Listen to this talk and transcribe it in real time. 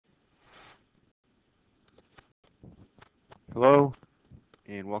Hello,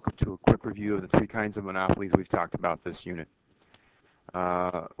 and welcome to a quick review of the three kinds of monopolies we've talked about this unit.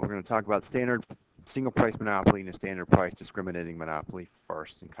 We're going to talk about standard single price monopoly and a standard price discriminating monopoly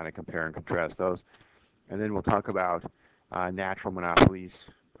first and kind of compare and contrast those. And then we'll talk about natural monopolies,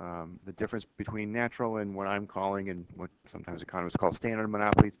 the difference between natural and what I'm calling and what sometimes economists call standard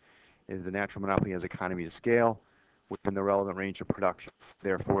monopolies is the natural monopoly has economy of scale within the relevant range of production.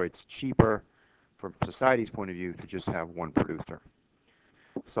 Therefore, it's cheaper from society's point of view to just have one producer.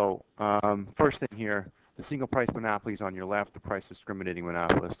 So first thing here, the single price monopoly is on your left, the price discriminating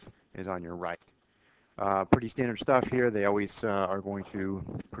monopolist is on your right. Pretty standard stuff here. They always are going to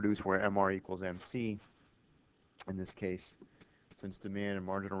produce where MR equals MC. In this case, since demand and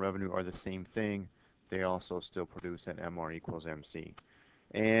marginal revenue are the same thing, they also still produce at MR equals MC.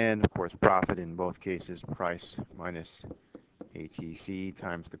 And of course, profit in both cases, price minus ATC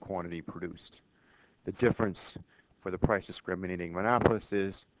times the quantity produced. The difference for the price discriminating monopolist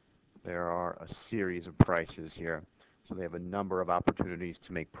is there are a series of prices here. So they have a number of opportunities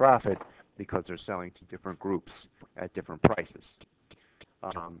to make profit because they're selling to different groups at different prices.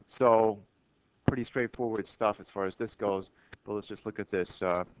 So pretty straightforward stuff as far as this goes, but let's just look at this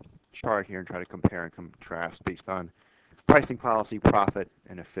chart here and try to compare and contrast based on pricing policy, profit,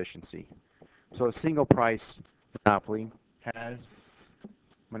 and efficiency. So a single price monopoly has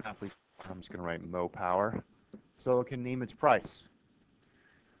monopoly, I'm just going to write Mo power, so it can name its price.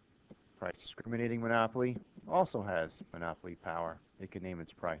 Price discriminating monopoly also has monopoly power. It can name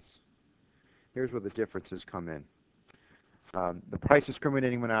its price. Here's where the differences come in. The price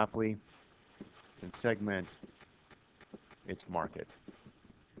discriminating monopoly can segment its market,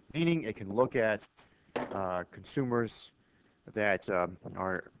 meaning it can look at consumers that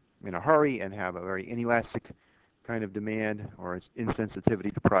are in a hurry and have a very inelastic kind of demand or its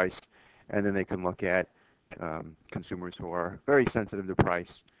insensitivity to price, and then they can look at consumers who are very sensitive to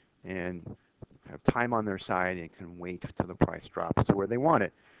price and have time on their side and can wait till the price drops to where they want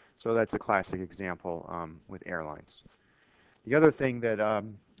it. So that's a classic example with airlines. The other thing that a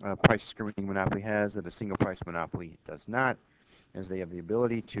price discriminating monopoly has that a single price monopoly does not is they have the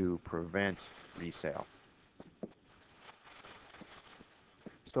ability to prevent resale.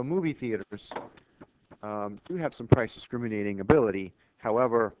 So movie theaters do have some price discriminating ability.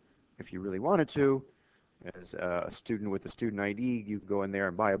 However, if you really wanted to, as a student with a student ID, you go in there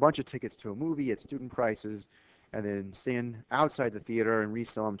and buy a bunch of tickets to a movie at student prices and then stand outside the theater and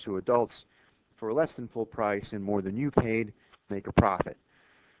resell them to adults for less than full price and more than you paid, make a profit.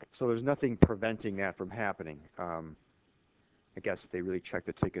 So there's nothing preventing that from happening. I guess if they really checked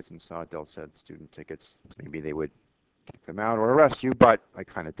the tickets and saw adults had student tickets, maybe they would kick them out or arrest you, but I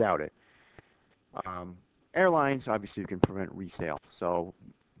kind of doubt it. Airlines, obviously you can prevent resale, so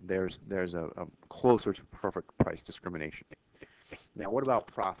there's a closer to perfect price discrimination. Now, what about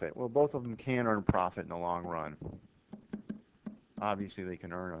profit? Well, both of them can earn profit in the long run. Obviously, they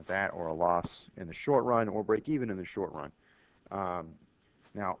can earn that or a loss in the short run or break even in the short run.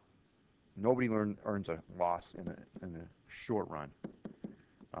 Now, nobody earns a loss in the short run.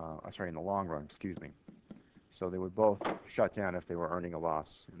 In the long run, excuse me. So they would both shut down if they were earning a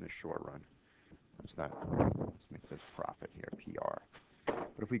loss in the short run. Let's make this profit here, PR.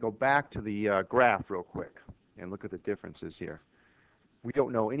 But if we go back to the graph real quick and look at the differences here, we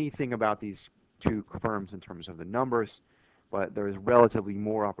don't know anything about these two firms in terms of the numbers, but there is relatively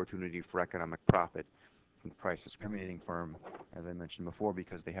more opportunity for economic profit from the price discriminating firm, as I mentioned before,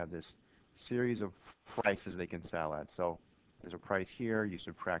 because they have this series of prices they can sell at. So there's a price here, you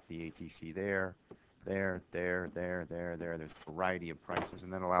subtract the ATC there. There's a variety of prices,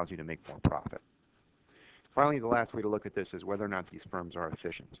 and that allows you to make more profit. Finally, the last way to look at this is whether or not these firms are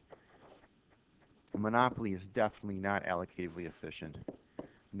efficient. A monopoly is definitely not allocatively efficient,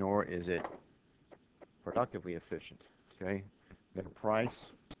 nor is it productively efficient. Okay, their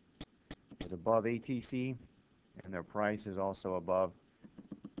price is above ATC, and their price is also above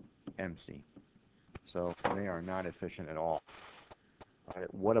MC. So they are not efficient at all.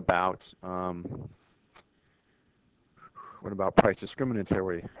 What about price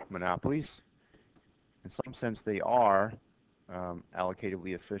discriminatory monopolies? In some sense, they are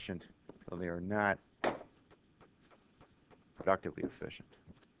allocatively efficient, though they are not productively efficient.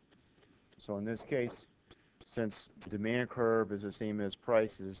 So in this case, since the demand curve is the same as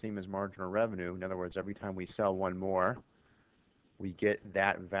price, is the same as marginal revenue, in other words, every time we sell one more, we get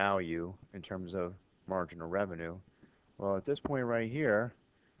that value in terms of marginal revenue. Well, at this point right here,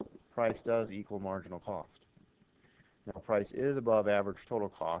 price does equal marginal cost. Now, price is above average total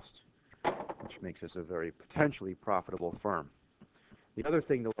cost, which makes us a very potentially profitable firm. The other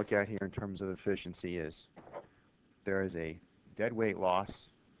thing to look at here in terms of efficiency is there is a dead weight loss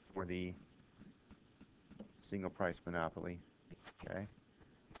for the single price monopoly. Okay,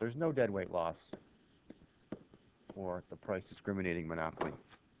 there's no dead weight loss for the price discriminating monopoly.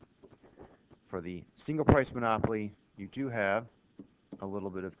 For the single price monopoly, you do have a little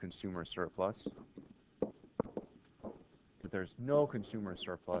bit of consumer surplus, but there's no consumer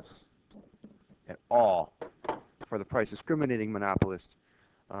surplus at all for the price discriminating monopolist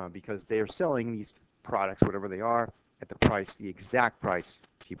because they are selling these products, whatever they are, at the price, the exact price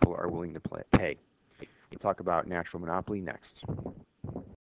people are willing to pay. We'll talk about natural monopoly next.